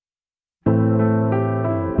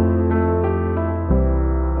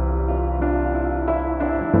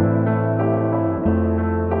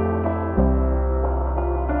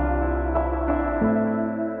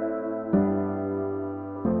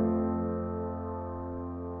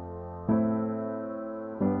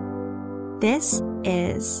This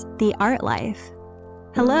is The Art Life.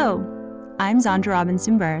 Hello, I'm Zandra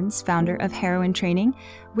Robinson Burns, founder of Heroine Training,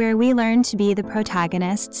 where we learn to be the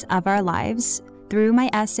protagonists of our lives through my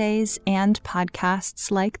essays and podcasts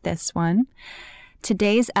like this one.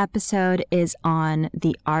 Today's episode is on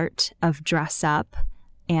the art of dress up,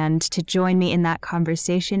 and to join me in that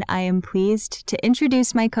conversation, I am pleased to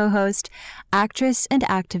introduce my co-host, actress and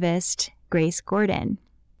activist, Grace Gordon.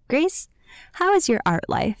 Grace, how is your art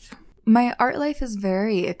life? My art life is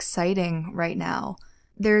very exciting right now.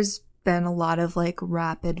 There's been a lot of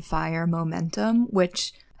rapid fire momentum,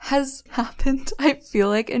 which has happened, I feel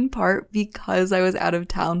like, in part because I was out of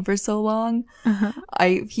town for so long.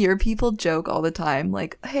 I hear people joke all the time,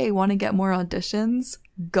 hey, want to get more auditions?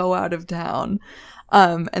 Go out of town.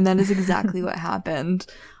 And that is exactly what happened.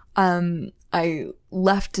 I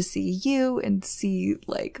left to see you and see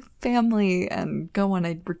family and go on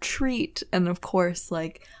a retreat. And of course,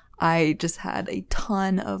 I just had a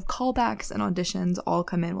ton of callbacks and auditions all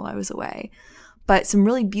come in while I was away. But some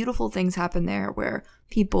really beautiful things happened there where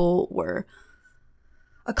people were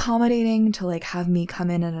accommodating to have me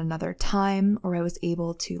come in at another time, or I was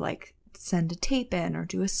able to send a tape in or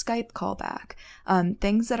do a Skype callback.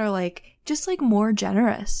 Things that are just more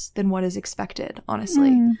generous than what is expected,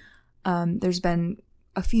 honestly. There's been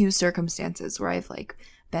a few circumstances where I've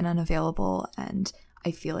been unavailable, and I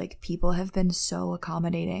feel like people have been so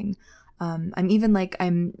accommodating. I'm even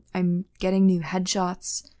I'm getting new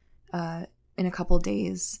headshots in a couple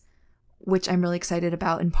days, which I'm really excited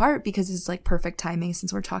about, in part because it's perfect timing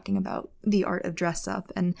since we're talking about the art of dress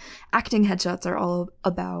up, and acting headshots are all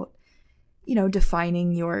about,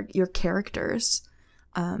 defining your characters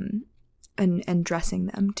and dressing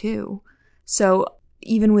them too. So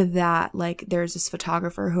even with that, there's this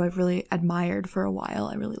photographer who I've really admired for a while.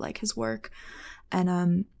 I really like his work.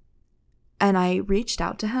 And I reached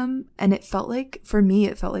out to him, and it felt for me,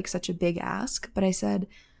 it felt like such a big ask, but I said,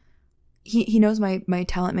 he knows my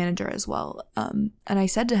talent manager as well. And I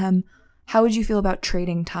said to him, how would you feel about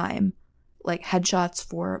trading time, headshots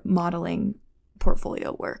for modeling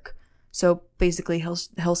portfolio work? So basically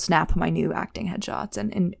he'll snap my new acting headshots,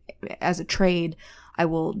 and as a trade,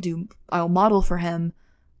 I'll model for him,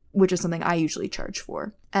 which is something I usually charge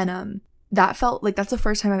for. And, that felt that's the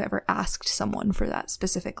first time I've ever asked someone for that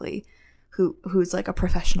specifically, who's a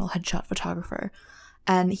professional headshot photographer.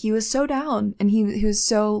 And he was so down, and he was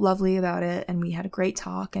so lovely about it, and we had a great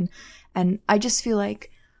talk, and I just feel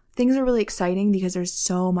things are really exciting because there's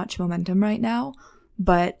so much momentum right now.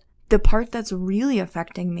 But the part that's really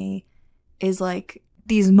affecting me is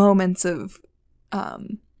these moments of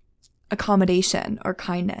accommodation or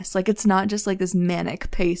kindness. It's not just this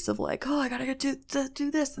manic pace of oh, I gotta get to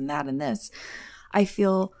do this and that and this. I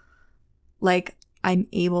feel I'm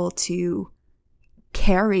able to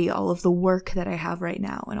carry all of the work that I have right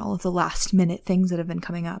now and all of the last minute things that have been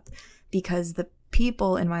coming up, because the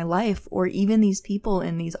people in my life, or even these people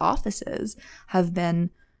in these offices, have been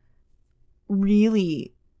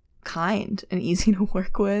really kind and easy to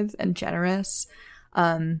work with and generous.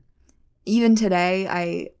 Even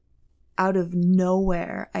today, out of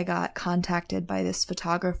nowhere, I got contacted by this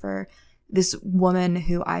photographer, this woman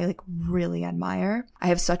who I really admire. I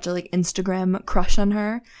have such a Instagram crush on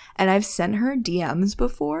her, and I've sent her DMs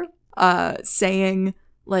before, saying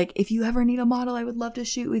if you ever need a model, I would love to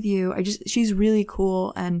shoot with you. She's really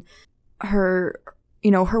cool, and her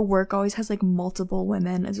work always has multiple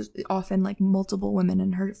women. It's often multiple women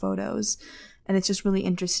in her photos, and it's just really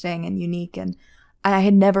interesting and unique. And I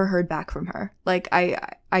had never heard back from her.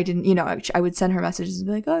 I didn't, I would send her messages and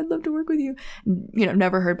be oh, I'd love to work with you.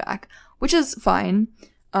 Never heard back, which is fine.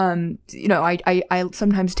 I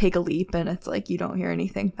sometimes take a leap, and it's you don't hear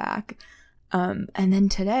anything back. And then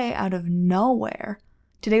today, out of nowhere,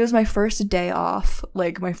 today was my first day off,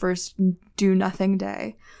 my first do nothing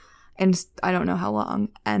day. And I don't know how long.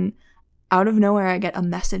 And out of nowhere, I get a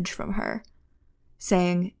message from her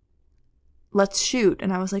saying, let's shoot.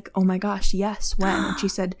 And I was oh my gosh, yes, when? And she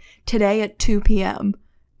said, today at 2 p.m.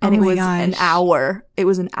 And it was an hour. It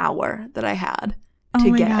was an hour that I had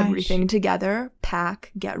to get everything together,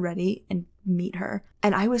 pack, get ready, and meet her.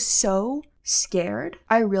 And I was so scared.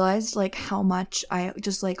 I realized how much I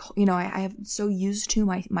just I am so used to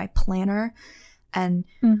my planner and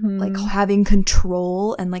having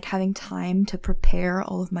control and having time to prepare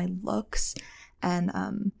all of my looks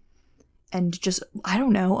and just, I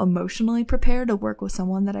don't know, emotionally prepared to work with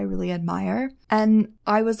someone that I really admire. And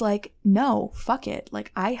I was no, fuck it.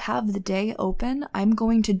 I have the day open. I'm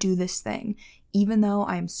going to do this thing, even though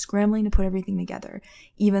I'm scrambling to put everything together,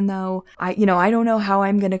 even though I don't know how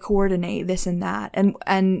I'm going to coordinate this and that.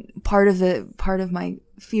 And part of my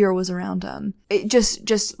fear was around it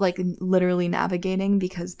just like literally navigating,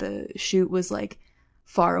 because the shoot was like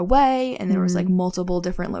far away and there was like multiple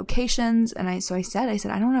different locations, and I said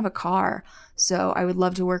I don't have a car, so I would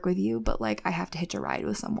love to work with you, but like I have to hitch a ride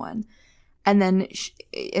with someone. And then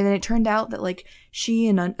it turned out that like she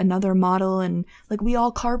and another model and like we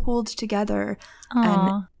all carpooled together.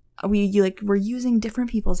 Aww. And we like were using different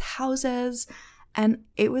people's houses, and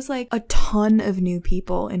it was like a ton of new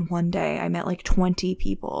people in one day. I met like 20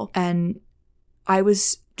 people, and I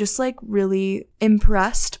was just like really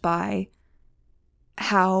impressed by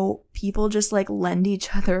how people just like lend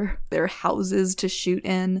each other their houses to shoot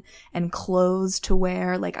in and clothes to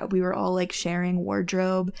wear. Like we were all like sharing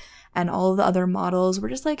wardrobe, and all of the other models were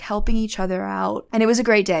just like helping each other out. And it was a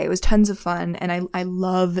great day. It was tons of fun. And I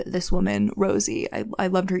love this woman, Rosie. I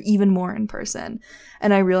loved her even more in person.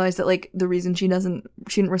 And I realized that like the reason she didn't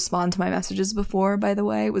respond to my messages before, by the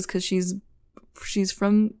way, was because she's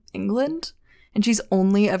from England and she's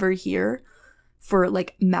only ever here for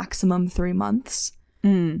like maximum 3 months.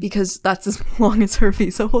 Because that's as long as her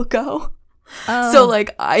visa will go. Oh. So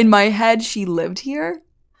like in my head, she lived here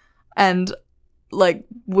and like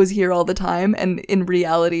was here all the time, and in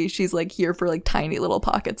reality she's like here for like tiny little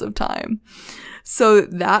pockets of time. So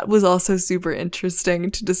that was also super interesting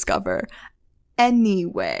to discover.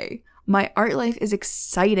 Anyway, my art life is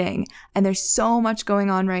exciting and there's so much going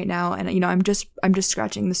on right now, and you know I'm just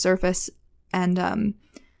scratching the surface. And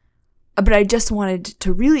but I just wanted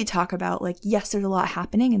to really talk about, like, yes, there's a lot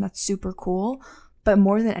happening and that's super cool, but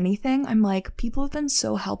more than anything, I'm like, people have been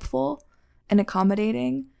so helpful and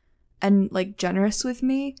accommodating and like generous with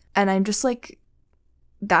me, and I'm just like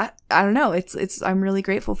that. I don't know, it's I'm really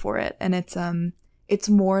grateful for it, and it's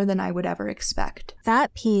more than I would ever expect.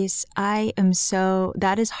 That piece,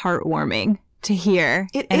 that is heartwarming to hear.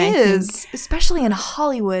 It is, especially in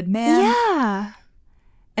Hollywood, man. Yeah.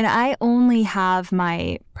 And I only have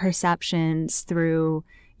my perceptions through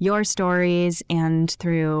your stories and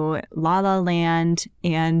through La La Land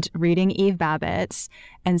and reading Eve Babbitt's.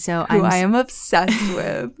 And so I am obsessed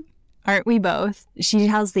with. Aren't we both? She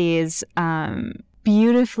tells these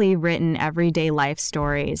beautifully written everyday life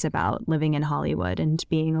stories about living in Hollywood and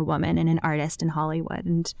being a woman and an artist in Hollywood.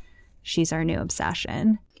 And she's our new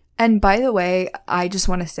obsession. And by the way, I just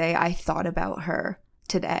want to say I thought about her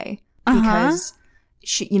today because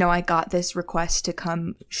she, you know, I got this request to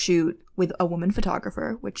come shoot with a woman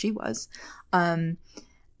photographer, which she was. And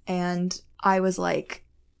I was like,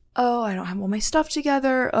 oh, I don't have all my stuff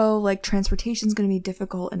together. Oh, like transportation's going to be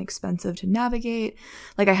difficult and expensive to navigate.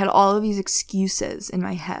 Like I had all of these excuses in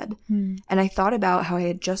my head. And I thought about how I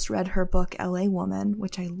had just read her book, LA Woman,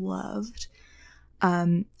 which I loved.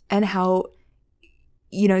 And how,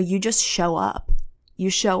 you know, you just show up. You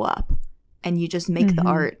show up and you just make the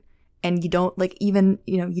art. And you don't like even,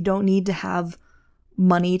 you know, you don't need to have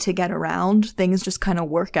money to get around. Things just kind of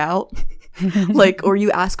work out. Like, or you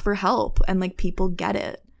ask for help and like people get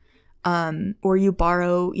it. Or you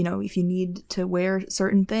borrow, you know, if you need to wear a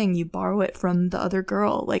certain thing, you borrow it from the other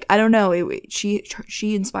girl. Like, I don't know. She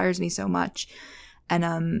inspires me so much.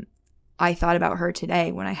 And I thought about her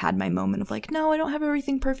today when I had my moment of like, no, I don't have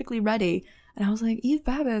everything perfectly ready. And I was like, Eve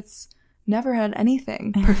Babbitt's never had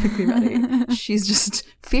anything perfectly ready. She's just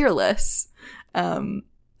fearless. And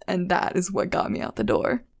that is what got me out the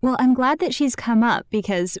door. Well, I'm glad that she's come up,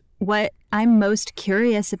 because what I'm most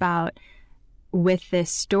curious about with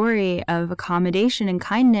this story of accommodation and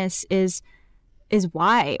kindness is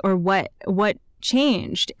why, or what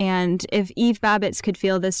changed. And if Eve Babbitt's could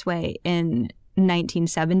feel this way in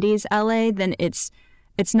 1970s LA, then it's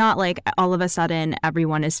not like all of a sudden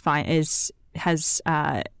everyone is fine,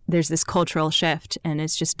 there's this cultural shift and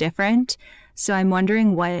it's just different. So I'm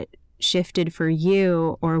wondering what shifted for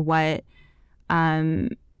you, or what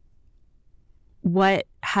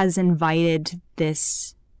has invited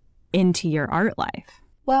this into your art life?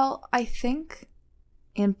 Well, I think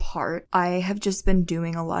in part I have just been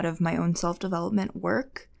doing a lot of my own self-development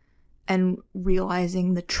work and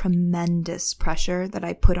realizing the tremendous pressure that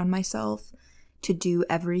I put on myself to do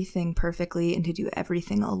everything perfectly and to do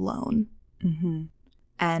everything alone.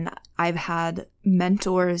 And I've had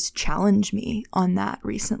mentors challenge me on that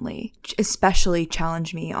recently, especially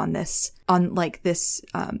challenge me on this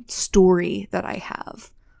story that I have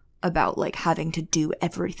about like having to do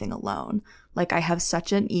everything alone. Like I have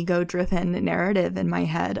such an ego-driven narrative in my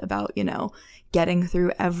head about, you know, getting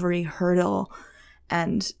through every hurdle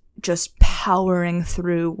and just powering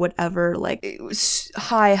through whatever like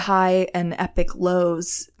high and epic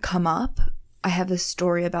lows come up. I have this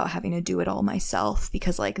story about having to do it all myself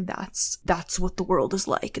because like that's what the world is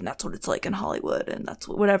like, and that's what it's like in Hollywood, and that's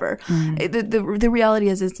whatever. The reality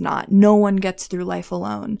is it's not. No one gets through life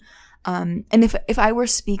alone. And if I were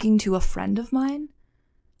speaking to a friend of mine,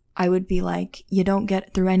 I would be like, you don't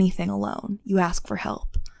get through anything alone. You ask for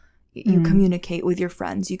help. You communicate with your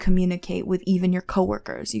friends. You communicate with even your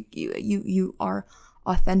coworkers. You are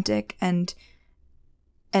authentic and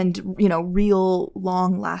real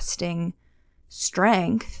long-lasting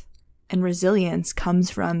strength and resilience comes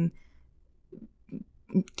from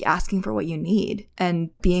asking for what you need and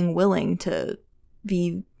being willing to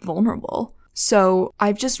be vulnerable. So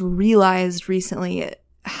I've just realized recently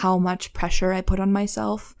how much pressure I put on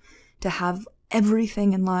myself to have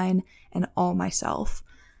everything in line and all myself.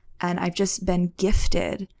 And I've just been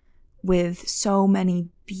gifted with so many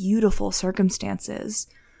beautiful circumstances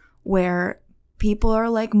where people are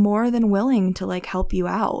like more than willing to like help you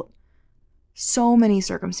out. So many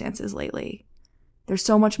circumstances lately. There's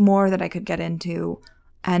so much more that I could get into.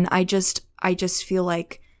 And I just feel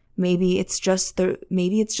like maybe it's just the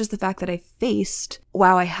fact that I faced,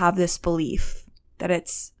 wow, I have this belief that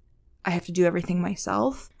I have to do everything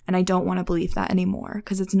myself. And I don't want to believe that anymore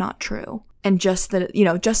because it's not true. And just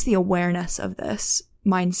the awareness of this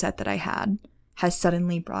mindset that I had has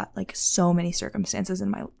suddenly brought like so many circumstances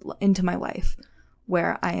into my life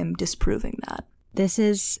where I am disproving that. This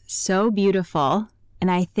is so beautiful.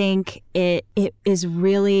 And I think it is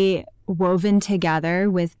really woven together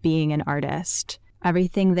with being an artist.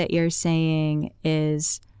 Everything that you're saying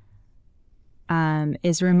is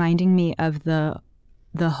reminding me of the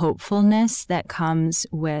hopefulness that comes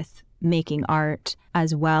with making art,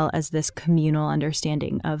 as well as this communal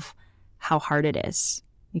understanding of how hard it is.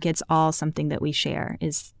 Like it's all something that we share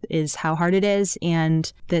is how hard it is,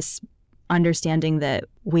 and this understanding that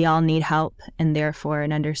we all need help, and therefore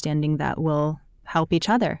an understanding that we'll help each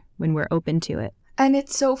other when we're open to it. And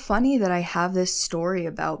it's so funny that I have this story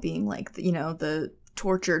about being like, the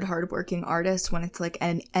tortured, hardworking artist when it's like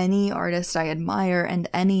any artist I admire and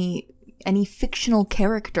any fictional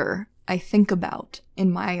character I think about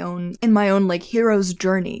in my own like hero's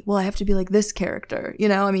journey. Well, I have to be like this character,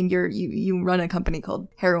 I mean, you run a company called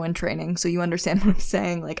Heroine Training, so you understand what I'm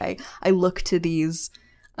saying. Like I look to these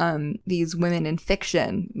women in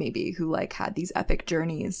fiction maybe who like had these epic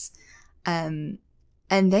journeys, and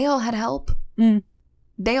they all had help.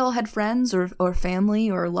 They all had friends or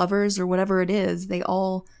family or lovers or whatever it is. They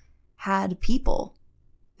all had people,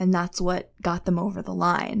 and that's what got them over the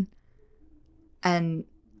line. And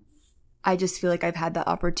I just feel like I've had the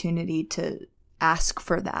opportunity to ask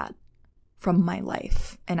for that from my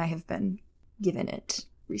life, and I have been given it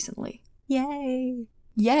recently. Yay!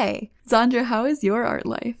 Zandra, how is your art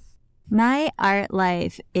life? My art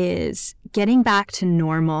life is getting back to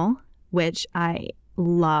normal, which I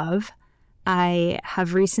love. I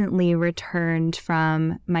have recently returned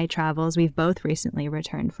from my travels. We've both recently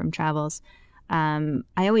returned from travels. I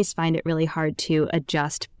always find it really hard to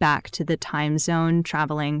adjust back to the time zone,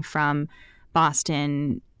 traveling from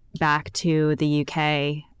Boston back to the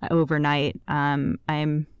UK overnight.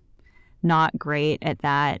 I'm not great at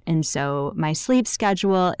that. And so my sleep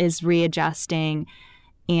schedule is readjusting.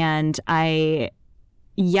 And I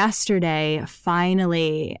yesterday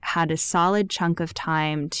finally had a solid chunk of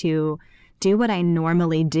time to do what I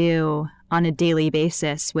normally do on a daily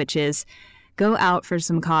basis, which is go out for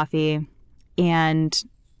some coffee and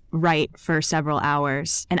write for several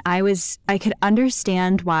hours. And I could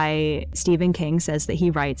understand why Stephen King says that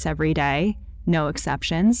he writes every day, no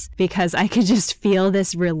exceptions, because I could just feel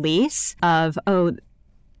this release of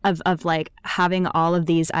like having all of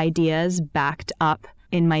these ideas backed up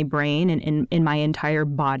in my brain and in my entire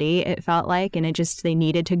body, it felt like, and they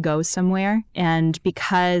needed to go somewhere. And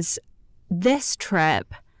because this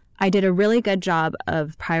trip, I did a really good job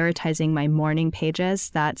of prioritizing my morning pages.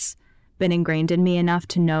 That's been ingrained in me enough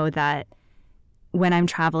to know that when I'm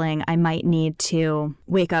traveling, I might need to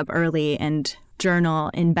wake up early and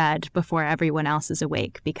journal in bed before everyone else is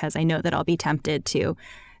awake, because I know that I'll be tempted to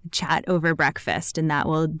chat over breakfast and that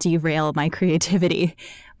will derail my creativity.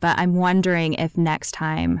 But I'm wondering if next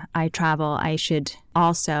time I travel, I should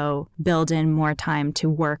also build in more time to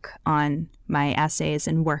work on my essays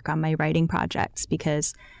and work on my writing projects,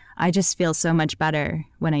 because I just feel so much better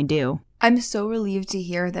when I do. I'm so relieved to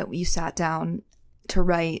hear that you sat down to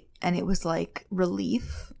write and it was like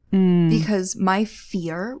relief, because my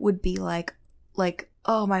fear would be like,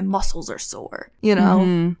 oh, my muscles are sore,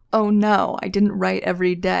 Oh no, I didn't write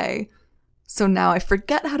every day, so now I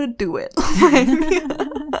forget how to do it.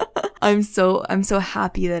 I'm so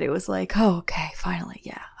happy that it was like, oh, okay, finally,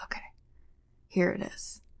 yeah, okay, here it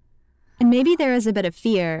is. And maybe there is a bit of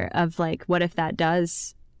fear of like, what if that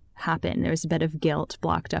does happen? There's a bit of guilt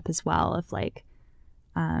blocked up as well of like,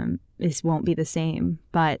 this won't be the same.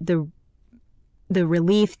 But the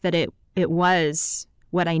relief that it was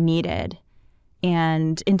what I needed.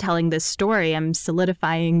 And in telling this story, I'm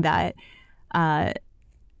solidifying that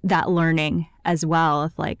learning as well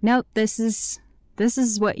of like, nope, this is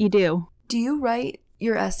what you do. Do you write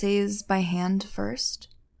your essays by hand first?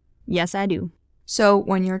 Yes, I do. So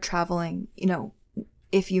when you're traveling,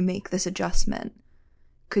 if you make this adjustment,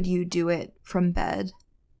 could you do it from bed?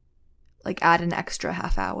 Like add an extra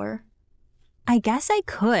half hour? I guess I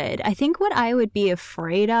could. I think what I would be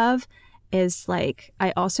afraid of is like,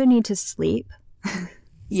 I also need to sleep.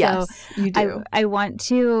 Yes, so you do.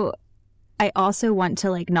 I also want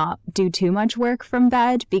to like not do too much work from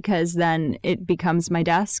bed because then it becomes my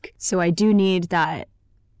desk. So I do need that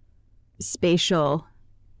spatial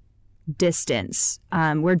distance.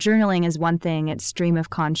 Where journaling is one thing, it's stream of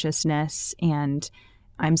consciousness and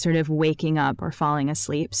I'm sort of waking up or falling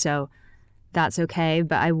asleep. So that's okay.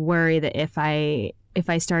 But I worry that if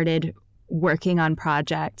I started working on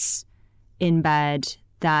projects in bed,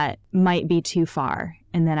 that might be too far.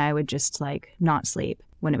 And then I would just like not sleep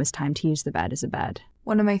when it was time to use the bed as a bed.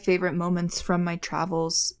 One of my favorite moments from my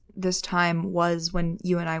travels this time was when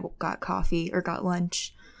you and I got coffee or got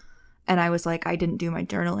lunch. And I was like, I didn't do my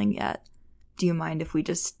journaling yet. Do you mind if we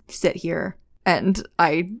just sit here and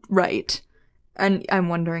I write? And I'm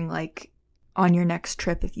wondering, like, on your next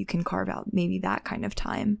trip, if you can carve out maybe that kind of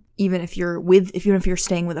time, even if you're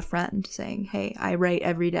staying with a friend, saying, hey, I write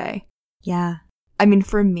every day. Yeah. I mean,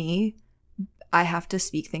 for me, I have to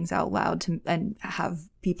speak things out loud and have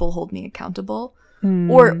people hold me accountable.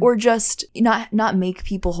 Or just not make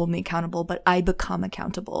people hold me accountable, but I become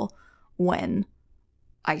accountable when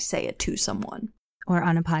I say it to someone. Or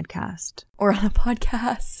on a podcast.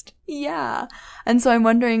 Yeah. And so I'm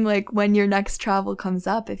wondering, like, when your next travel comes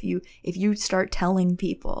up, if you start telling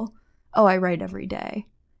people, oh, I write every day,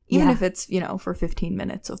 even if it's, for 15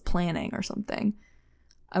 minutes of planning or something,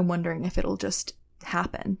 I'm wondering if it'll just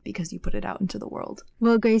happen because you put it out into the world.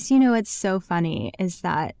 Well, Grace, what's so funny is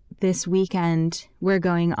that this weekend we're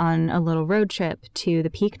going on a little road trip to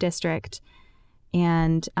the Peak District.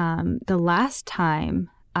 And the last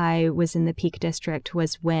time I was in the Peak District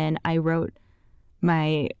was when I wrote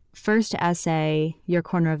my first essay, Your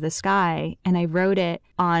Corner of the Sky, and I wrote it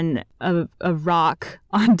on a rock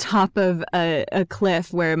on top of a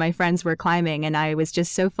cliff where my friends were climbing. And I was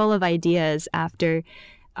just so full of ideas after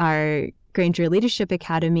our Granger Leadership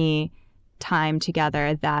Academy time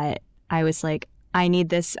together that I was like, I need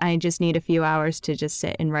this. I just need a few hours to just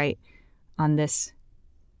sit and write on this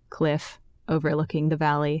cliff overlooking the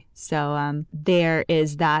valley. So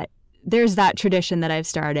there's that tradition that I've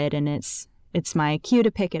started, and it's my cue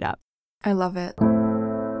to pick it up. I love it.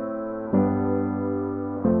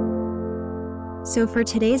 So for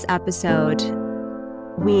today's episode,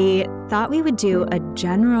 we thought we would do a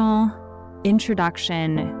general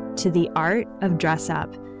introduction to the art of dress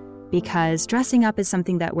up, because dressing up is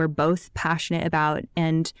something that we're both passionate about,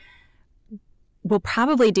 and we'll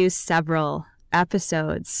probably do several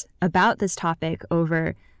episodes about this topic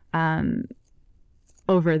over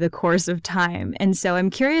the course of time. And so I'm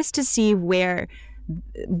curious to see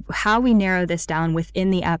how we narrow this down within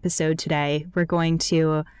the episode today. We're going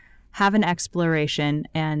to have an exploration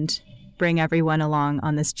and bring everyone along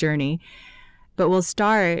on this journey. But we'll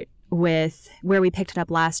start with where we picked it up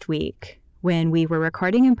last week when we were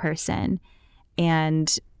recording in person.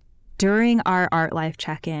 And during our Art Life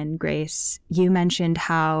check-in, Grace, you mentioned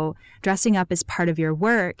how dressing up is part of your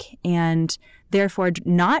work, and therefore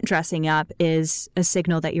not dressing up is a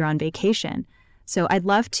signal that you're on vacation. So I'd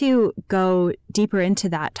love to go deeper into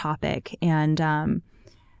that topic and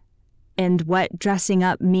what dressing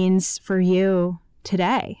up means for you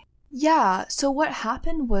today. Yeah. So what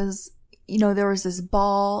happened was, there was this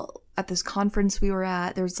ball at this conference we were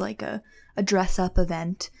at. There was like a dress up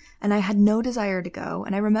event, and I had no desire to go.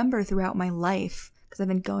 And I remember throughout my life, because I've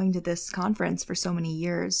been going to this conference for so many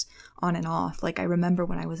years on and off. Like I remember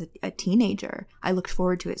when I was a teenager, I looked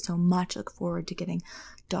forward to it so much, looked forward to getting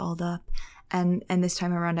dolled up. And this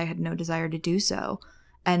time around, I had no desire to do so.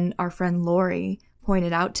 And our friend Lori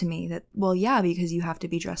pointed out to me that, well, yeah, because you have to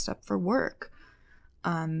be dressed up for work.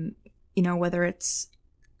 Whether it's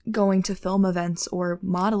going to film events or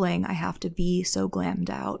modeling, I have to be so glammed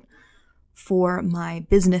out for my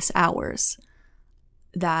business hours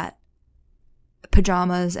that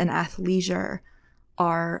pajamas and athleisure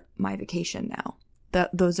are my vacation now.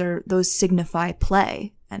 Those signify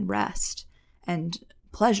play and rest and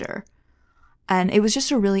pleasure. And it was just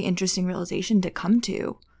a really interesting realization to come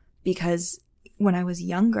to because when I was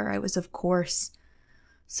younger, I was, of course,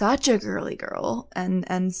 such a girly girl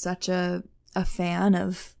and such a fan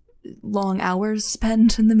of long hours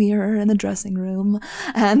spent in the mirror in the dressing room.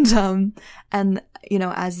 And you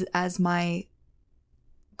know, as my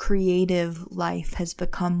creative life has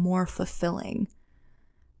become more fulfilling,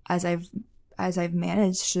 as I've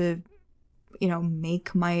managed to, you know,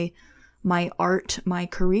 make my art my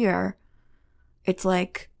career, it's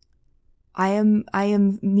like I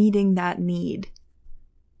am meeting that need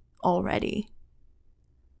already.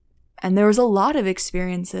 And there was a lot of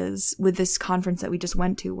experiences with this conference that we just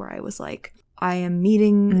went to where I was like, I am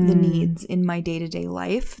meeting the needs in my day-to-day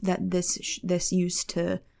life that this used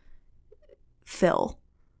to fill.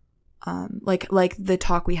 Like the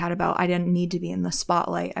talk we had about I didn't need to be in the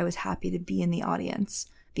spotlight. I was happy to be in the audience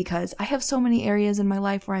because I have so many areas in my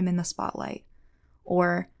life where I'm in the spotlight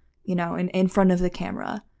or, you know, in front of the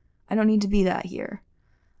camera. I don't need to be that here.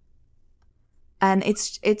 And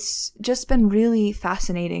it's just been really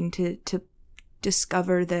fascinating to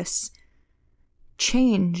discover this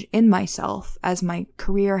change in myself as my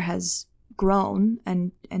career has grown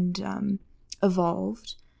and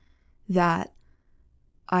evolved, that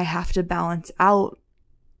I have to balance out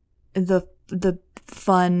the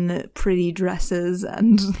fun, pretty dresses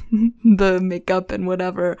and the makeup and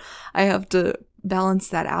whatever. I have to balance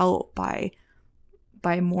that out by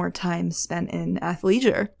more time spent in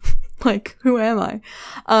athleisure. Like, who am I?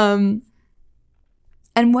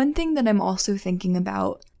 And one thing that I'm also thinking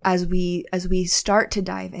about as we start to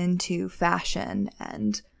dive into fashion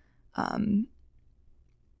and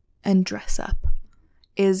dress up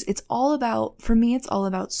is for me it's all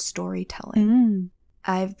about storytelling.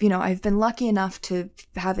 I've been lucky enough to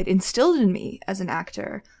have it instilled in me as an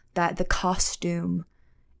actor that the costume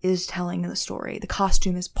is telling the story. The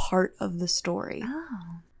costume is part of the story.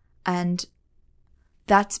 Oh. And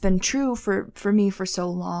that's been true for me for so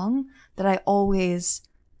long that I always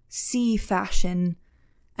see fashion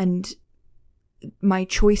and my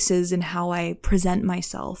choices in how I present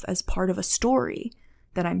myself as part of a story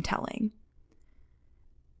that I'm telling.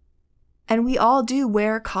 And we all do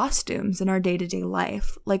wear costumes in our day-to-day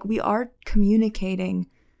life. Like, we are communicating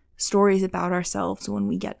stories about ourselves when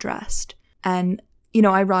we get dressed. And, you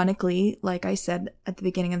know, ironically, like I said at the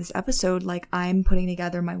beginning of this episode, like, I'm putting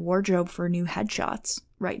together my wardrobe for new headshots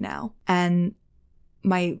right now. And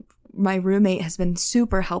my roommate has been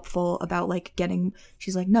super helpful about, like,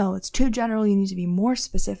 she's like, no, it's too general. You need to be more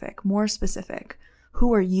specific.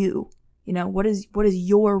 Who are you? You know, what is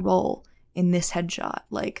your role in this headshot?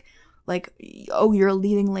 Like, oh, you're a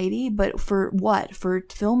leading lady, but for what? For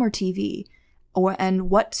film or TV? And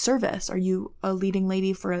what service? Are you a leading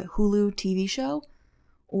lady for a Hulu TV show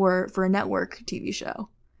or for a network TV show?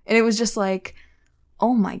 And it was just like,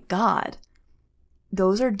 oh my God,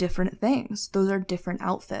 those are different things. Those are different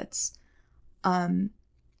outfits.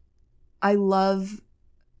 I love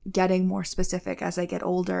getting more specific as I get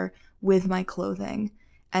older with my clothing,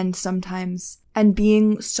 and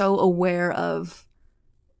being so aware of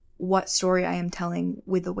what story I am telling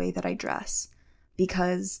with the way that I dress,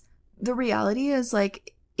 because the reality is,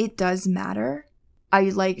 like, it does matter. I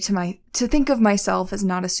like to think of myself as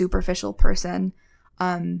not a superficial person,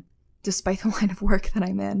 despite the line of work that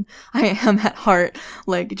I'm in. I am at heart,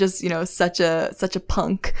 like, just, you know, such a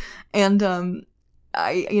punk. And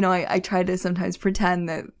I try to sometimes pretend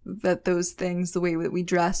that those things, the way that we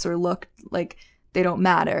dress or look, like, they don't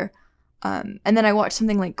matter. And then I watch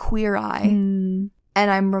something like Queer Eye, and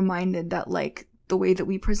I'm reminded that, like, the way that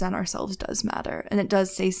we present ourselves does matter, and it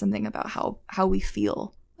does say something about how we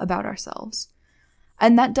feel about ourselves.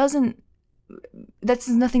 And that's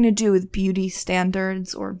nothing to do with beauty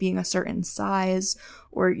standards or being a certain size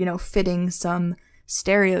or, you know, fitting some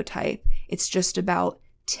stereotype. It's just about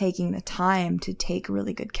taking the time to take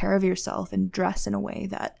really good care of yourself and dress in a way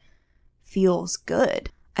that feels good.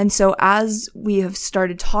 And so as we have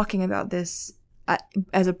started talking about this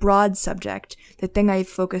as a broad subject, the thing I've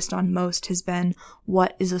focused on most has been,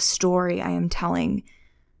 what is a story I am telling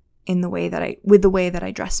with the way that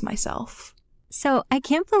I dress myself. So I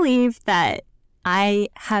can't believe that I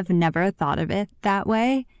have never thought of it that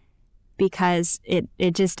way, because it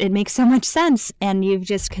makes so much sense. And you've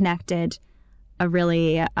just connected a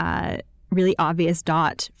really obvious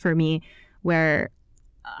dot for me, where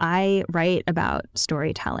I write about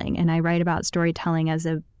storytelling, and I write about storytelling as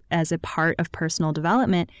a part of personal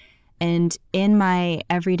development. And in my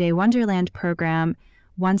Everyday Wonderland program,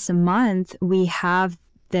 once a month, we have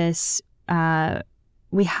a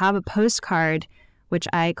postcard, which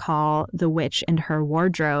I call The Witch and Her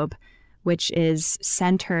Wardrobe, which is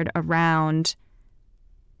centered around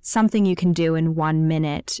something you can do in 1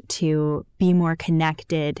 minute to be more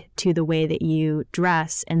connected to the way that you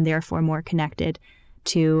dress and therefore more connected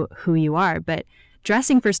to who you are. But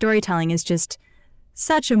dressing for storytelling is just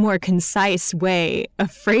such a more concise way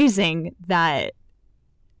of phrasing that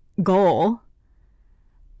goal.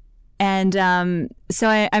 And so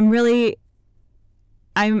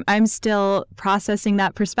I'm still processing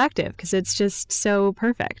that perspective because it's just so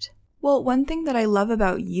perfect. Well, one thing that I love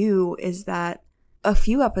about you is that a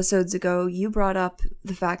few episodes ago, you brought up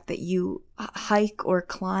the fact that you hike or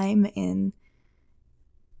climb in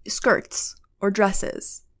skirts or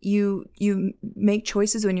dresses. You make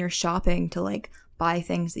choices when you're shopping to like buy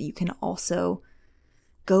things that you can also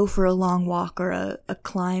go for a long walk or a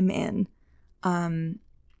climb in.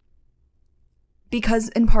 Because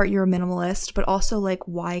in part you're a minimalist, but also like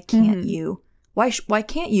why can't you? Why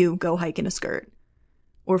can't you go hike in a skirt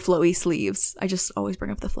or flowy sleeves? I just always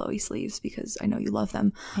bring up the flowy sleeves because I know you love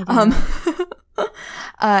them. And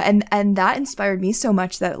that inspired me so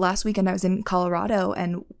much that last weekend I was in Colorado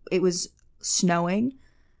and it was snowing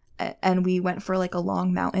and we went for like a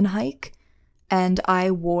long mountain hike and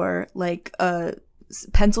I wore like a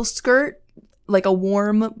pencil skirt, like a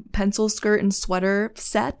warm pencil skirt and sweater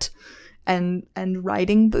set and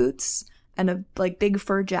riding boots and a like big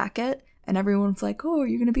fur jacket. And everyone's like, oh, are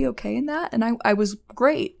you going to be okay in that? And I was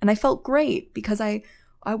great. And I felt great because I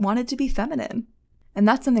wanted to be feminine. And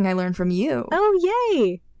that's something I learned from you. Oh,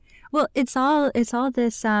 yay. Well, it's all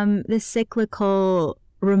this this cyclical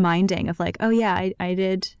reminding of like, oh yeah, I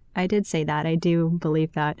did say that. I do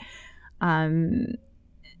believe that. And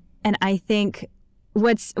I think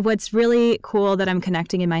what's really cool that I'm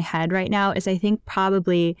connecting in my head right now is I think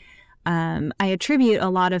probably I attribute a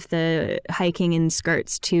lot of the hiking in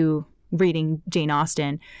skirts to reading Jane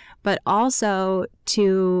Austen, but also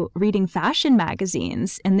to reading fashion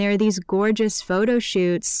magazines. And there are these gorgeous photo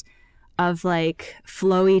shoots of like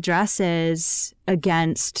flowy dresses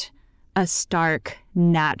against a stark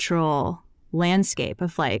natural landscape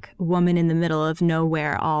of like a woman in the middle of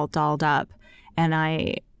nowhere all dolled up. And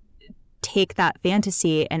I take that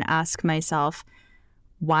fantasy and ask myself,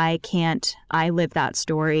 why can't I live that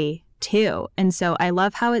story too? And so I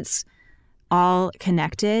love how it's all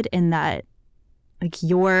connected in that like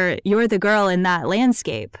you're the girl in that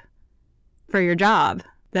landscape for your job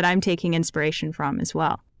that I'm taking inspiration from as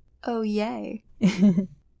well. Oh, yay. And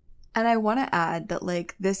I want to add that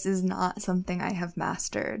like this is not something I have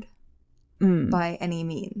mastered by any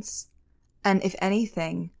means. And if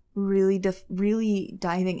anything, really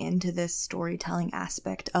diving into this storytelling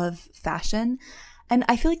aspect of fashion. And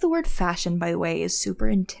I feel like the word fashion, by the way, is super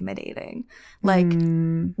intimidating. Like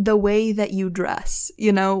the way that you dress,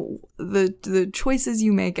 you know, the choices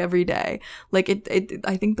you make every day. Like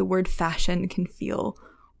I think the word fashion can feel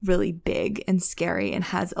really big and scary and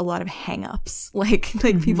has a lot of hang-ups. Like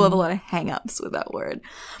people have a lot of hang-ups with that word.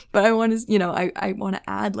 But I want to, you know, I want to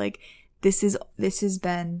add like this is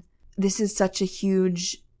such a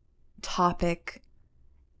huge topic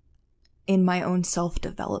in my own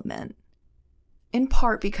self-development. In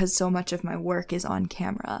part because so much of my work is on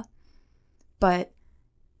camera. But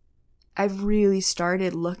I've really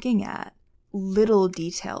started looking at little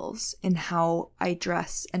details in how I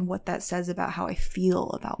dress and what that says about how I feel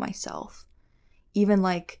about myself. Even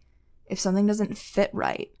like, if something doesn't fit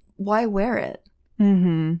right, why wear it?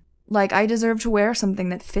 Like, I deserve to wear something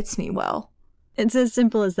that fits me well. It's as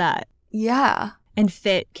simple as that. Yeah. And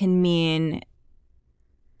fit can mean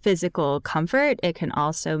physical comfort. It can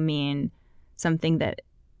also mean something that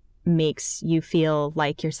makes you feel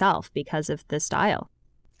like yourself because of the style.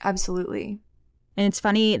 Absolutely. And it's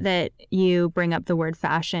funny that you bring up the word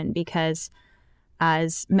fashion because,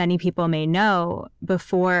 as many people may know,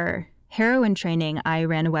 before heroine training, I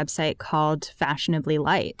ran a website called Fashionably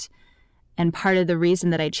Light. And part of the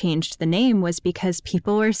reason that I changed the name was because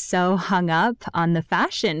people were so hung up on the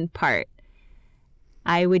fashion part.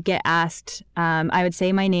 I would get asked, I would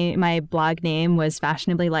say my blog name was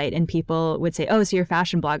Fashionably Light, and people would say, oh, so you're a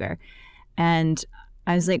fashion blogger. And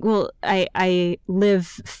I was like, well, I live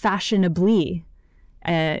fashionably.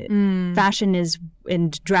 Fashion is,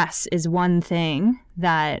 and dress is one thing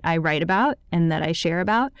that I write about and that I share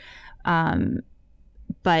about.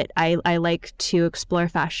 But I like to explore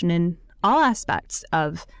fashion in all aspects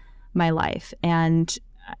of my life. And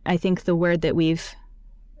I think the word that we've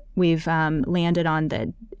landed on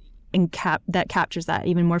that captures that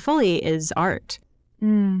even more fully is art.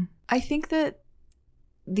 I think that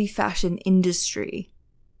the fashion industry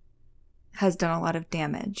has done a lot of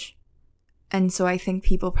damage. And so I think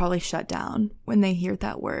people probably shut down when they hear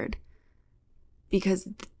that word because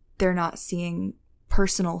they're not seeing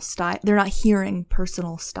personal style. They're not hearing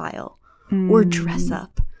personal style or dress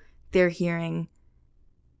up. They're hearing,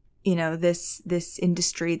 you know, this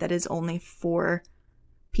industry that is only for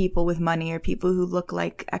people with money or people who look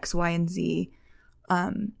like X, Y, and Z.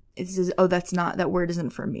 It's just, oh, that word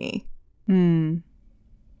isn't for me.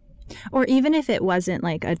 Or even if it wasn't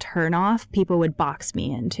like a turnoff, people would box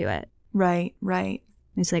me into it. Right.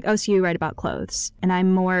 It's like, oh, so you write about clothes. And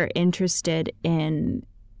I'm more interested in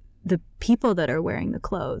the people that are wearing the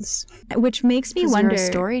clothes, which makes me wonder. You're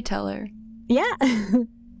a storyteller. Yeah.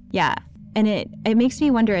 Yeah. And it makes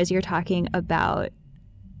me wonder, as you're talking about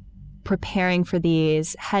preparing for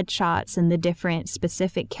these headshots and the different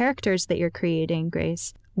specific characters that you're creating,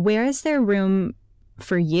 Grace, where is there room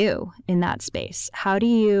for you in that space? How do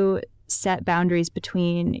you set boundaries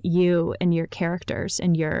between you and your characters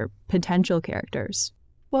and your potential characters?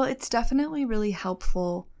 Well, it's definitely really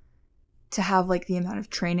helpful to have like the amount of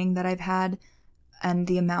training that I've had and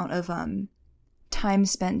the amount of time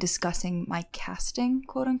spent discussing my casting,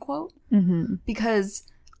 quote unquote, because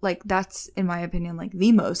like that's, in my opinion, like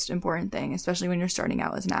the most important thing, especially when you're starting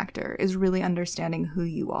out as an actor, is really understanding who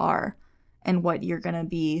you are and what you're gonna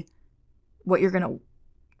be, what you're gonna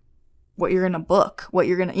book, what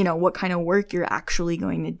you're gonna, you know, what kind of work you're actually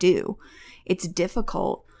going to do. It's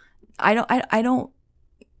difficult. I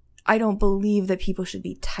don't believe that people should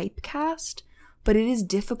be typecast, but it is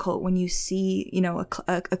difficult when you see, you know,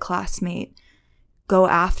 a classmate go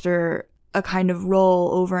after a kind of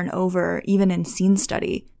role over and over, even in scene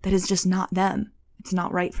study, that is just not them. It's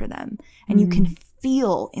not right for them. And you can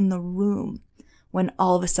feel in the room when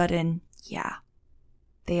all of a sudden, yeah,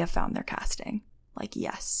 they have found their casting. Like,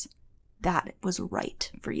 yes, that was right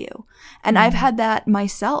for you. And I've had that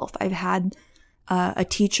myself. I've had a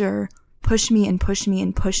teacher push me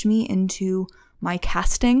into my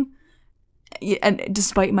casting, and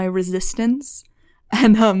despite my resistance.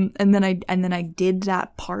 And then I did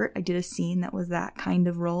that part. I did a scene that was that kind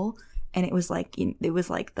of role, and it was like you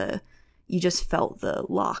just felt the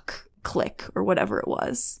lock click or whatever it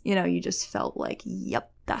was. You know, you just felt like,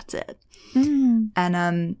 yep, that's it.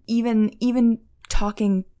 And even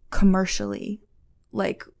talking commercially,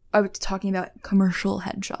 like I was talking about commercial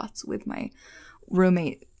headshots with my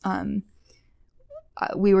roommate.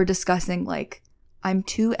 We were discussing like I'm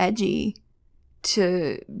too edgy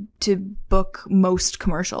to book most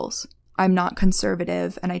commercials. I'm not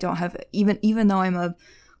conservative, and I don't have, even though I'm a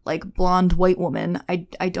like blonde white woman,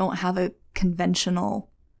 I don't have a conventional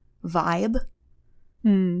vibe.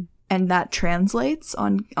 And that translates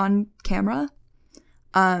on camera.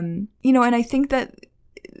 You know, and I think that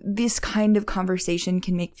this kind of conversation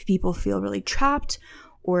can make people feel really trapped,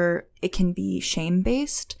 or it can be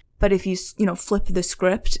shame-based. But if you flip the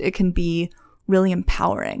script, it can be really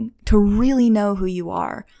empowering to really know who you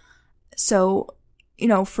are. So, you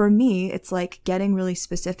know, for me, it's like getting really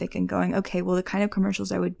specific and going, okay, well, the kind of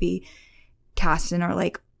commercials I would be cast in are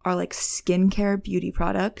like skincare beauty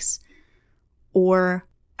products or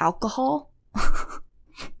alcohol.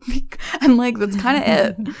 And like, that's kind of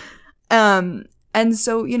it. And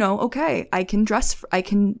so, you know, okay, I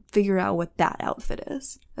can figure out what that outfit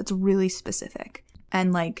is. That's really specific.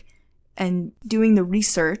 And like, and doing the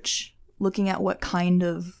research, looking at what kind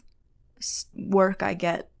of work I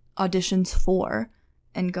get auditions for,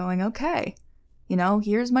 and going, okay, you know,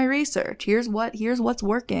 here's my research. Here's what's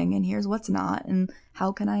working, and here's what's not, and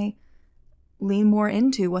how can I lean more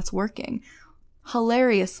into what's working.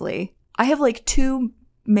 Hilariously, I have like two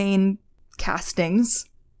main castings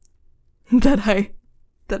that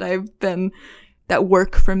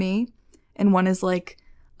work for me, and one is like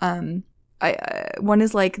one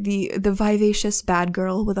is like the vivacious bad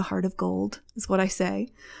girl with a heart of gold, is what I say.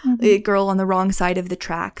 A girl on the wrong side of the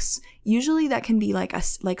tracks. Usually that can be like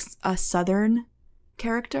a southern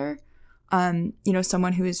character, you know,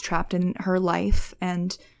 someone who is trapped in her life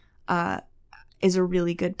and is a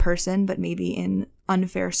really good person, but maybe in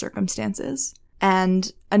unfair circumstances.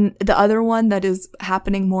 And the other one that is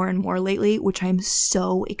happening more and more lately, which I'm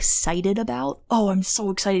so excited about. Oh, I'm so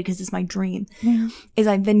excited because it's my dream. Yeah. Is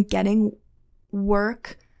I've been getting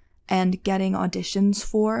work and getting auditions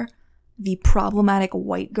for the problematic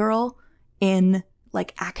white girl in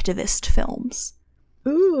like activist films.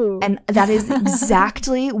 Ooh. And that is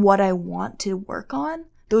exactly what I want to work on.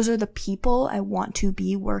 Those are the people I want to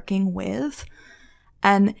be working with.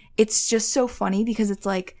 And it's just so funny because it's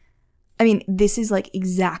like, I mean, this is like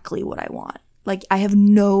exactly what I want. Like, I have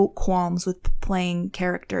no qualms with playing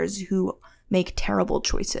characters who make terrible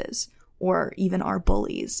choices or even are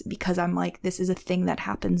bullies, because I'm like, this is a thing that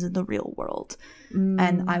happens in the real world.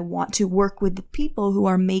 And I want to work with the people who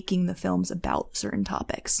are making the films about certain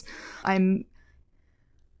topics. I'm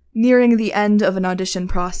nearing the end of an audition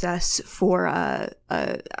process for a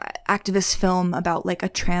activist film about like a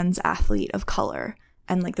trans athlete of color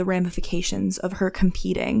and like the ramifications of her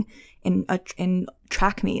competing in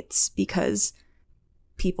track meets because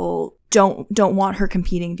people don't want her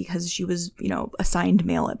competing because she was, you know, assigned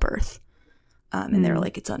male at birth. And they're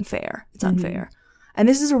like, it's unfair. It's unfair. And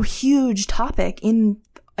this is a huge topic in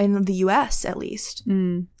the US, at least.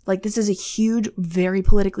 Like, this is a huge, very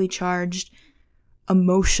politically charged,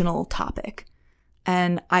 emotional topic.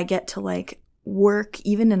 And I get to like work,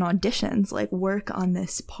 even in auditions, like work on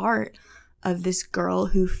this part of this girl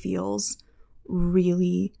who feels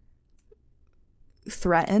really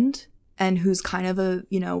threatened and who's kind of a,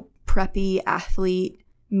 you know, preppy athlete,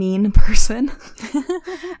 mean person.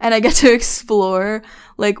 And I get to explore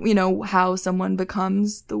like, you know, how someone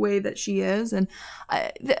becomes the way that she is. And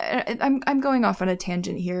I'm going off on a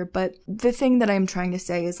tangent here, but the thing that I'm trying to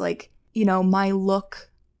say is like, you know, my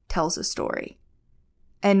look tells a story.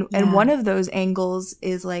 And one of those angles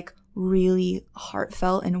is like really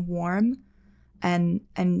heartfelt and warm and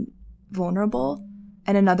vulnerable.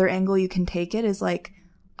 And another angle you can take it is like,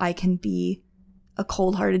 I can be a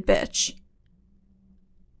cold-hearted bitch.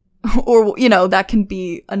 Or, you know, that can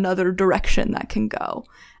be another direction that can go.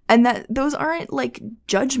 And that those aren't like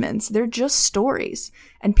judgments. They're just stories.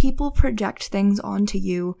 And people project things onto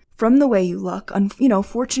you from the way you look, you know,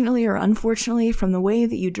 fortunately or unfortunately, from the way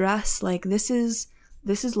that you dress. Like, this is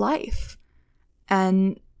life.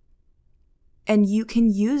 And you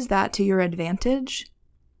can use that to your advantage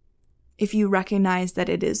if you recognize that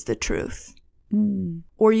it is the truth.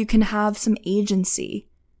 Or you can have some agency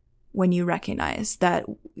when you recognize that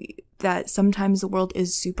sometimes the world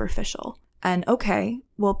is superficial. And okay,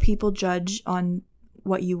 well, people judge on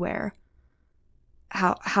what you wear.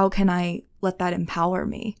 How can I let that empower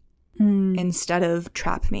me instead of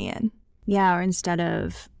trap me in? Yeah, or instead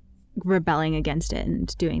of rebelling against it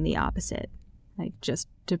and doing the opposite, like just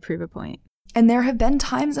to prove a point. And there have been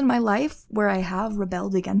times in my life where I have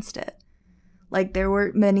rebelled against it. Like, there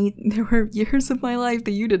were years of my life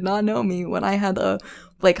that you did not know me when I had a,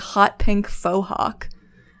 like, hot pink faux hawk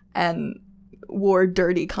and wore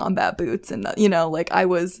dirty combat boots. And, you know, like, I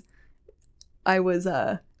was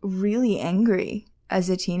really angry as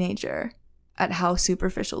a teenager at how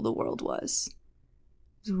superficial the world was.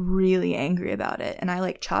 I was really angry about it. And I,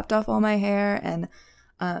 like, chopped off all my hair and,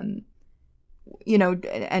 you know,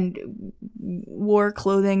 and wore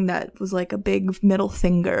clothing that was like a big middle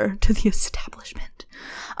finger to the establishment.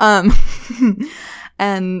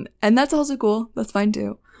 And that's also cool. That's fine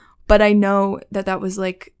too. But I know that was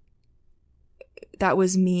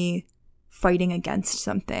me fighting against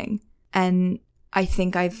something. And I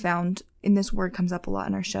think I've found, and this word comes up a lot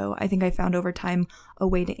in our show, I think I found over time a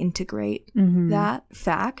way to integrate that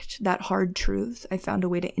fact, that hard truth. I found a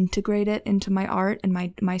way to integrate it into my art and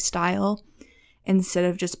my style, instead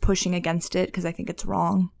of just pushing against it because I think it's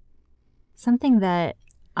wrong. Something that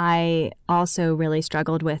I also really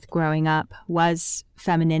struggled with growing up was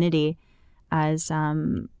femininity, as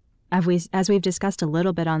we've discussed a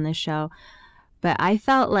little bit on this show. But I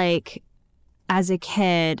felt like as a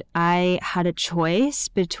kid, I had a choice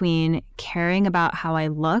between caring about how I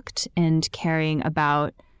looked and caring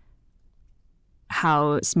about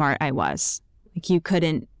how smart I was. Like, you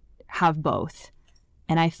couldn't have both.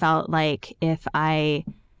 And I felt like if I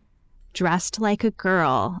dressed like a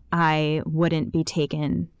girl, I wouldn't be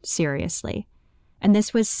taken seriously. And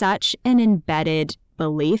this was such an embedded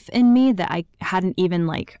belief in me that I hadn't even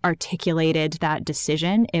like articulated that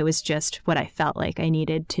decision. It was just what I felt like I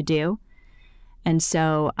needed to do. And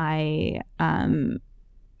so I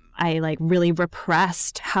like really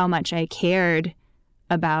repressed how much I cared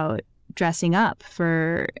about dressing up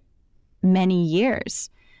for many years.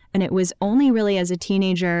 And it was only really as a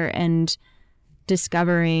teenager and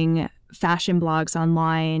discovering fashion blogs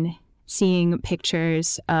online, seeing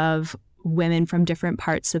pictures of women from different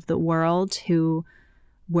parts of the world who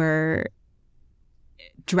were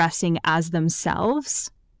dressing as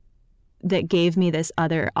themselves, that gave me this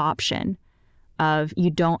other option of, you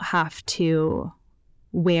don't have to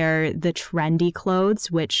wear the trendy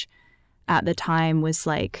clothes, which at the time was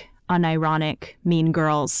like unironic Mean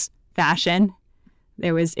Girls fashion.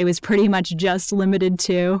 It was pretty much just limited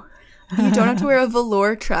to. You don't have to wear a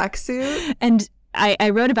velour tracksuit. And I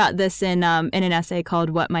wrote about this in an essay called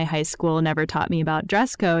 "What My High School Never Taught Me About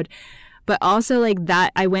Dress Code," but also like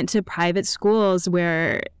that I went to private schools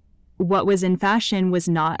where what was in fashion was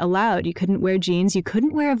not allowed. You couldn't wear jeans. You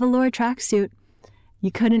couldn't wear a velour tracksuit.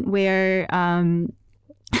 You couldn't wear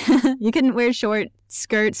short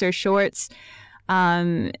skirts or shorts.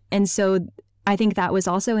 And so I think that was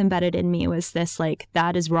also embedded in me, was this like,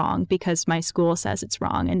 that is wrong because my school says it's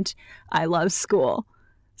wrong and I love school.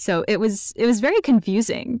 So it was very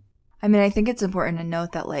confusing. I mean, I think it's important to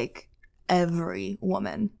note that like every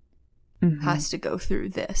woman has to go through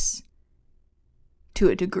this to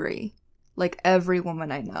a degree. Like every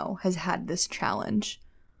woman I know has had this challenge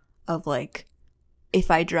of like, if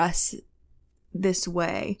I dress this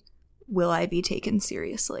way, will I be taken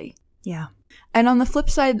seriously? Yeah. And on the flip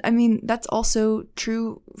side, I mean, that's also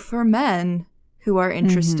true for men who are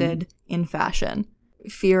interested in fashion.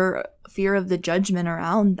 Fear of the judgment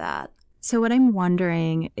around that. So what I'm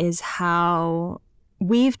wondering is how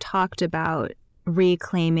we've talked about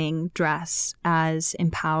reclaiming dress as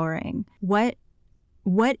empowering. What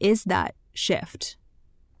is that shift?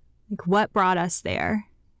 Like, what brought us there?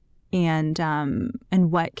 And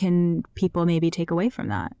what can people maybe take away from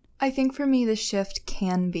that? I think for me, the shift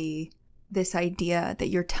can be this idea that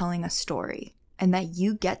you're telling a story and that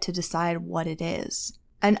you get to decide what it is.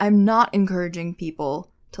 And I'm not encouraging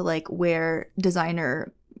people to like wear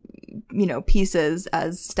designer, pieces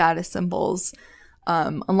as status symbols,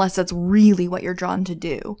 unless that's really what you're drawn to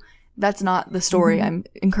do. That's not the story I'm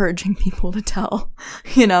encouraging people to tell,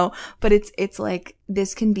 but it's like,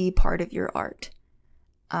 this can be part of your art.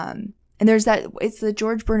 And there's it's the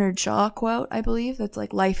George Bernard Shaw quote, I believe, that's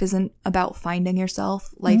like, life isn't about finding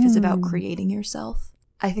yourself. Life is about creating yourself.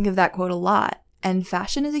 I think of that quote a lot. And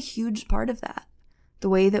fashion is a huge part of that. The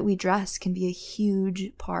way that we dress can be a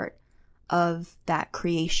huge part of that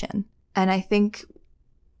creation. And I think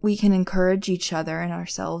we can encourage each other and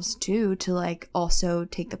ourselves too to like also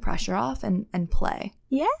take the pressure off and play.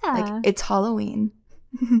 Yeah. Like, it's Halloween.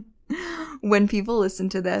 When people listen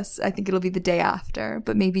to this, I think it'll be the day after,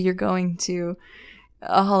 but maybe you're going to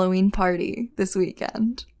a Halloween party this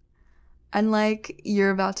weekend. And like,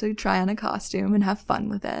 you're about to try on a costume and have fun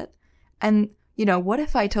with it. And, what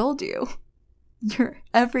if I told you your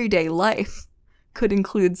everyday life could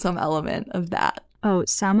include some element of that? Oh,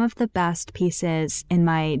 some of the best pieces in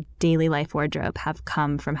my daily life wardrobe have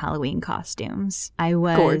come from Halloween costumes. I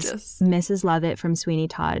was gorgeous Mrs. Lovett from Sweeney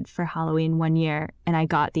Todd for Halloween one year, and I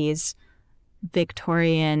got these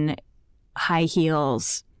Victorian high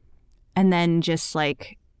heels and then just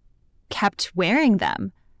like kept wearing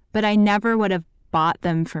them. But I never would have bought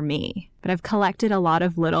them for me. But I've collected a lot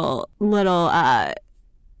of little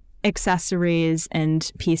accessories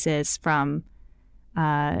and pieces from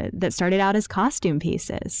that started out as costume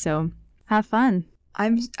pieces. So have fun.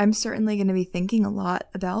 I'm certainly going to be thinking a lot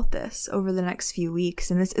about this over the next few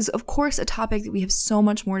weeks. And this is, of course, a topic that we have so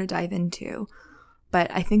much more to dive into.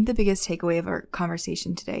 But I think the biggest takeaway of our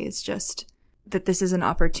conversation today is just that this is an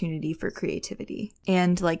opportunity for creativity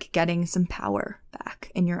and like getting some power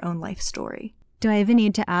back in your own life story. Do I even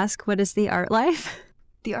need to ask, what is the art life?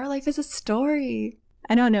 The art life is a story.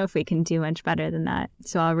 I don't know if we can do much better than that,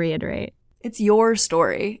 so I'll reiterate. It's your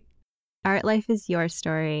story. Art life is your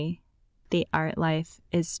story. The art life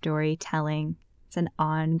is storytelling. It's an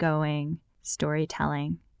ongoing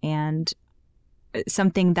storytelling. And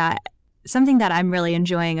something that I'm really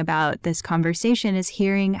enjoying about this conversation is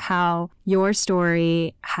hearing how your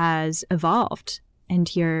story has evolved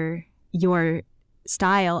and your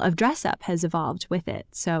style of dress up has evolved with it.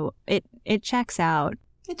 So it checks out.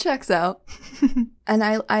 It checks out. And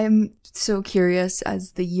I'm so curious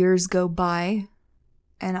as the years go by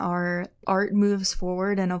and our art moves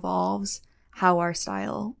forward and evolves, how our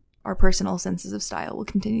style, our personal senses of style will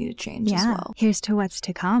continue to change as well. Here's to what's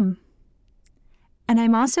to come. And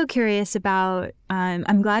I'm also curious about,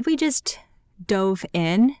 I'm glad we just dove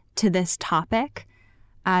in to this topic.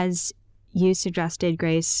 As you suggested,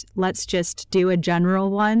 Grace, let's just do a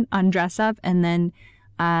general one on dress up, and then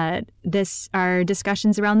our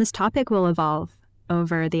discussions around this topic will evolve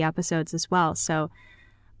over the episodes as well. So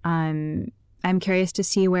I'm curious to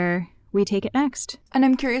see where we take it next. And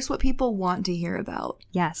I'm curious what people want to hear about.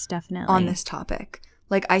 Yes, definitely. On this topic.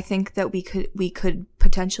 Like, I think that we could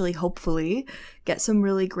potentially, hopefully, get some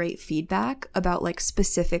really great feedback about like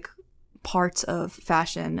specific parts of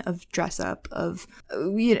fashion, of dress up, of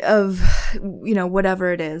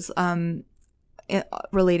whatever it is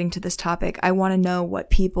relating to this topic. I want to know what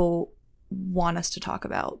people want us to talk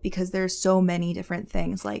about, because there's so many different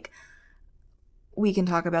things. Like, we can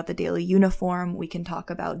talk about the daily uniform, we can talk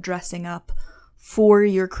about dressing up for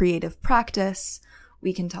your creative practice,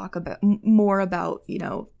 we can talk about more about,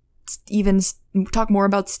 even talk more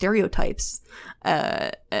about stereotypes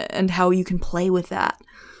and how you can play with that.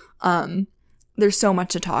 There's so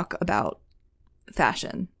much to talk about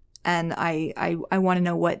fashion, and I want to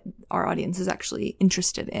know what our audience is actually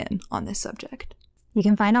interested in on this subject. You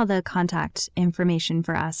can find all the contact information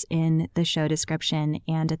for us in the show description,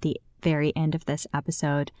 and at the very end of this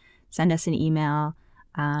episode, send us an email,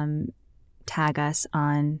 tag us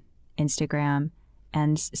on Instagram,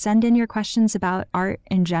 and send in your questions about art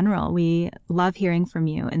in general. We love hearing from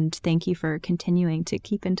you, and thank you for continuing to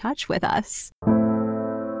keep in touch with us.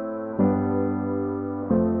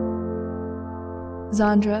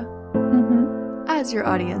 Zandra, as your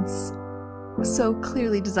audience so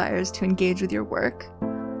clearly desires to engage with your work,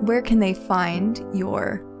 where can they find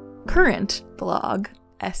your current blog,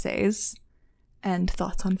 essays, and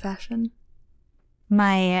thoughts on fashion?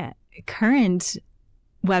 My current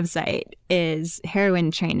website is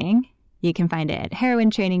Heroine Training. You can find it at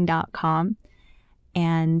heroinetraining.com.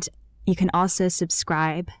 And you can also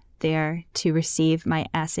subscribe there to receive my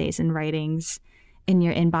essays and writings in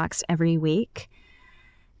your inbox every week.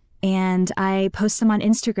 And I post them on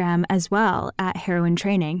Instagram as well at Heroine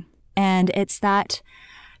Training. And it's that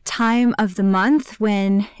time of the month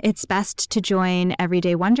when it's best to join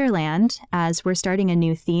Everyday Wonderland, as we're starting a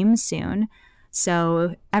new theme soon.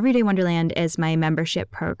 So Everyday Wonderland is my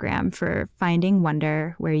membership program for finding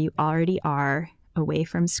wonder where you already are, away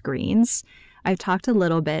from screens. I've talked a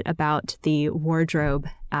little bit about the wardrobe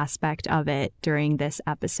aspect of it during this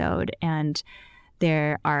episode, and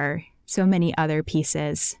there are so many other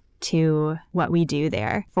pieces to what we do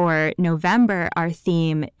there. For November, our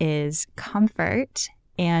theme is comfort,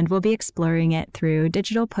 and we'll be exploring it through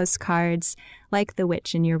digital postcards like the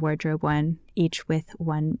Witch in Your Wardrobe one, each with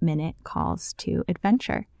 1-minute calls to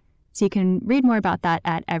adventure. So you can read more about that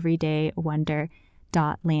at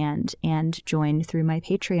everydaywonder.land and join through my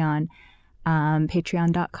Patreon,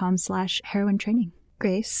 patreon.com/heroine training.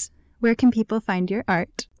 Grace, where can people find your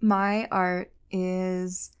art? My art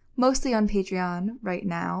is mostly on Patreon right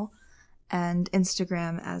now and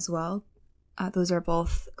Instagram as well. Those are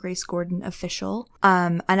both Grace Gordon Official.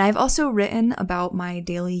 And I've also written about my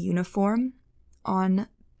daily uniform on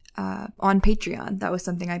Patreon. That was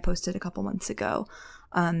something I posted a couple months ago,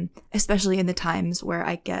 especially in the times where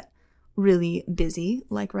I get really busy,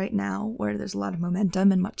 like right now, where there's a lot of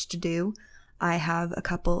momentum and much to do. I have a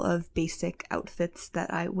couple of basic outfits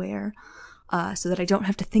that I wear so that I don't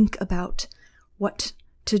have to think about what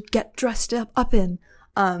to get dressed up in.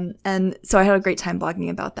 And so I had a great time blogging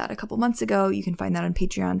about that a couple months ago. You can find that on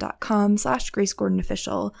patreon.com/Grace Gordon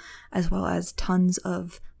Official, as well as tons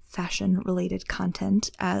of fashion related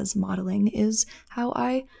content, as modeling is how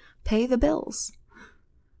I pay the bills.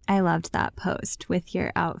 I loved that post with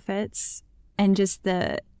your outfits and just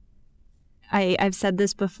I've said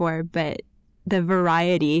this before, but the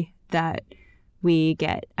variety that we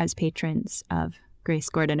get as patrons of Grace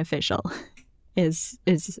Gordon Official is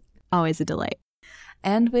always a delight.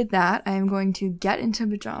 And with that, I am going to get into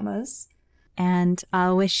pajamas. And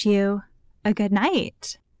I'll wish you a good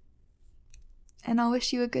night. And I'll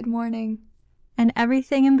wish you a good morning. And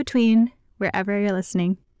everything in between, wherever you're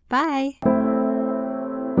listening. Bye.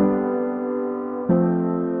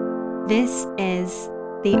 This is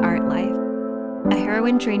The Art Life, a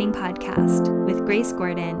heroine training podcast with Grace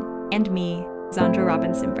Gordon and me, Zandra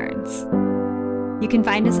Robinson Burns. You can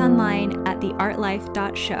find us online at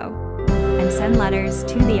theartlife.show and send letters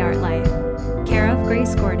to The Art Life, care of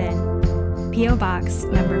Grace Gordon, P.O. Box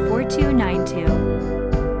number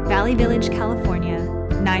 4292, Valley Village, California,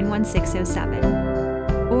 91607,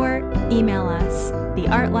 or email us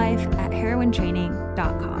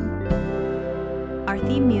theartlife@heroinetraining.com. Our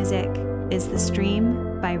theme music is The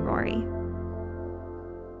Stream by Rory.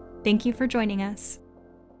 Thank you for joining us.